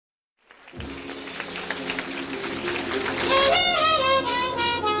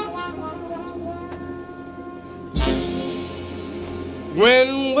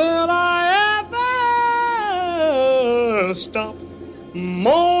When will I ever stop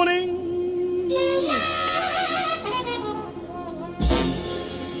moaning?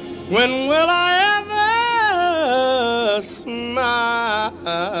 When will I ever smile?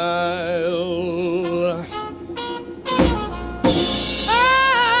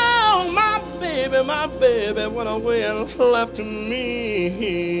 Oh, my baby went away and left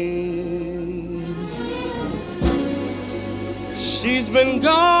me. She's been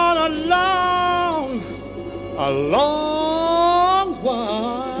gone a long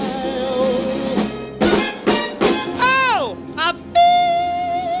while. Oh, I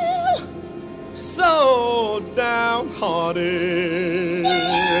feel so downhearted.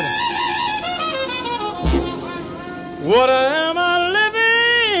 What am I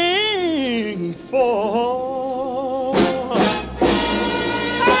living for?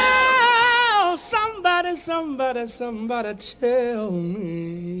 Oh, somebody tell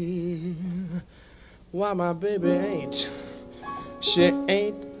me why my baby she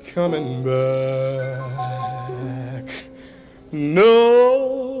ain't coming back.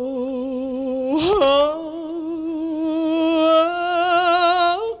 No.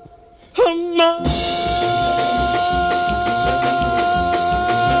 No.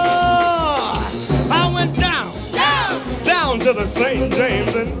 I went down to the St.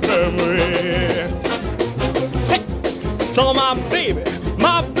 James Infirmary. Hey, saw my baby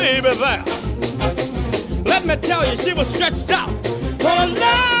there. Let me tell you, she was stretched out on a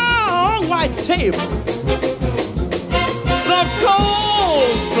long white table. So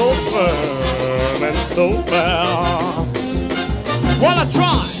cold, so firm, and so fair. Well, I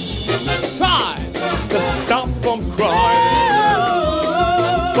tried to stop from crying,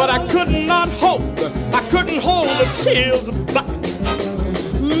 but I couldn't hold the tears back.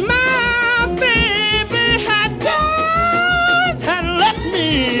 My baby had died and left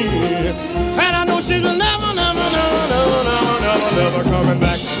me, and I know she's never coming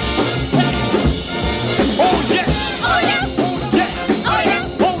back. Oh yeah, oh yeah, oh yeah, oh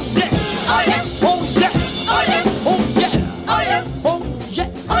yeah, oh yeah, oh yeah, oh yeah, oh yeah, oh yeah, oh yeah, oh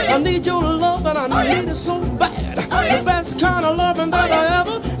yeah. I need your love and I need it so bad. The best kind of loving that I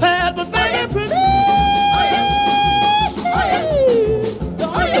ever had, but baby, please,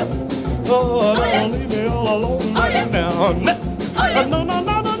 oh, don't leave me all alone right now. No, no, no, no,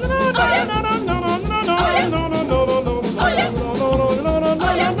 no, no, no, no, no, no,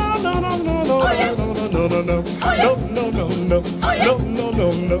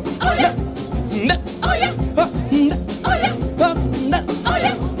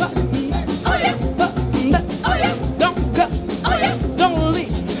 don't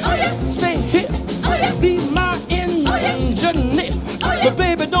leave. Stay here. Be my engineer. But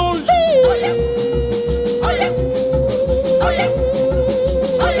baby, don't leave.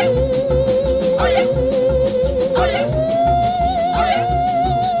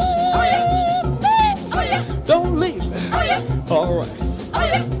 Don't leave. All right.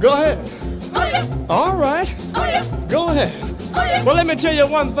 Go ahead. All right. Go ahead. Well, let me tell you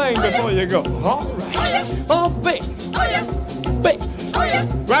one thing before you go. All right. Oh, baby. Baby.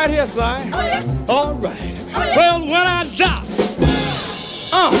 Right here, son. All right. Well, when I die,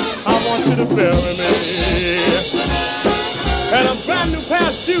 I want you to bury me. And a brand new pair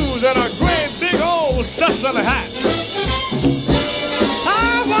of shoes and a great big old Stetson hat.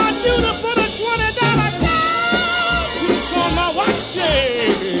 I want you to put a $20 piece on my watch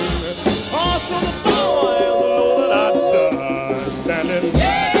chain. Also the boys know that I've done standing.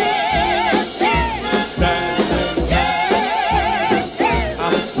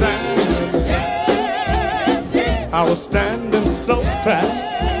 I was standing so pat,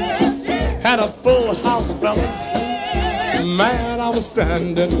 had a full house, fellas. Man, I was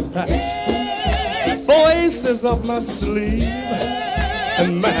standing pat, 4 aces up my sleeve,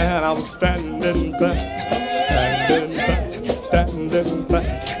 and man, I was standing pat, standing pat, standing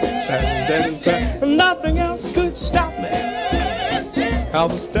pat, standing pat. Nothing else could stop me. I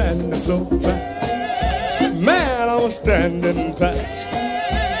was standing so pat, man, I was standing pat.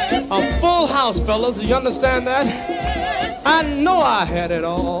 A full house, fellas, you understand that? I know I had it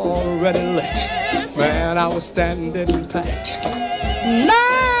already lit. Man, I was standing pat.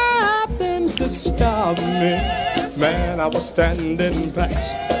 Nothing could stop me. Man, I was standing pat.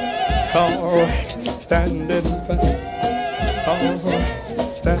 All right, standing pat. All right,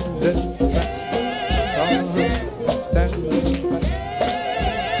 standing pat. All right, standing pat.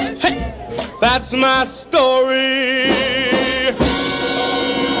 Hey, that's my story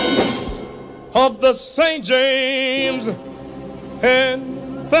of the St. James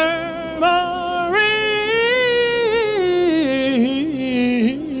Infirmary.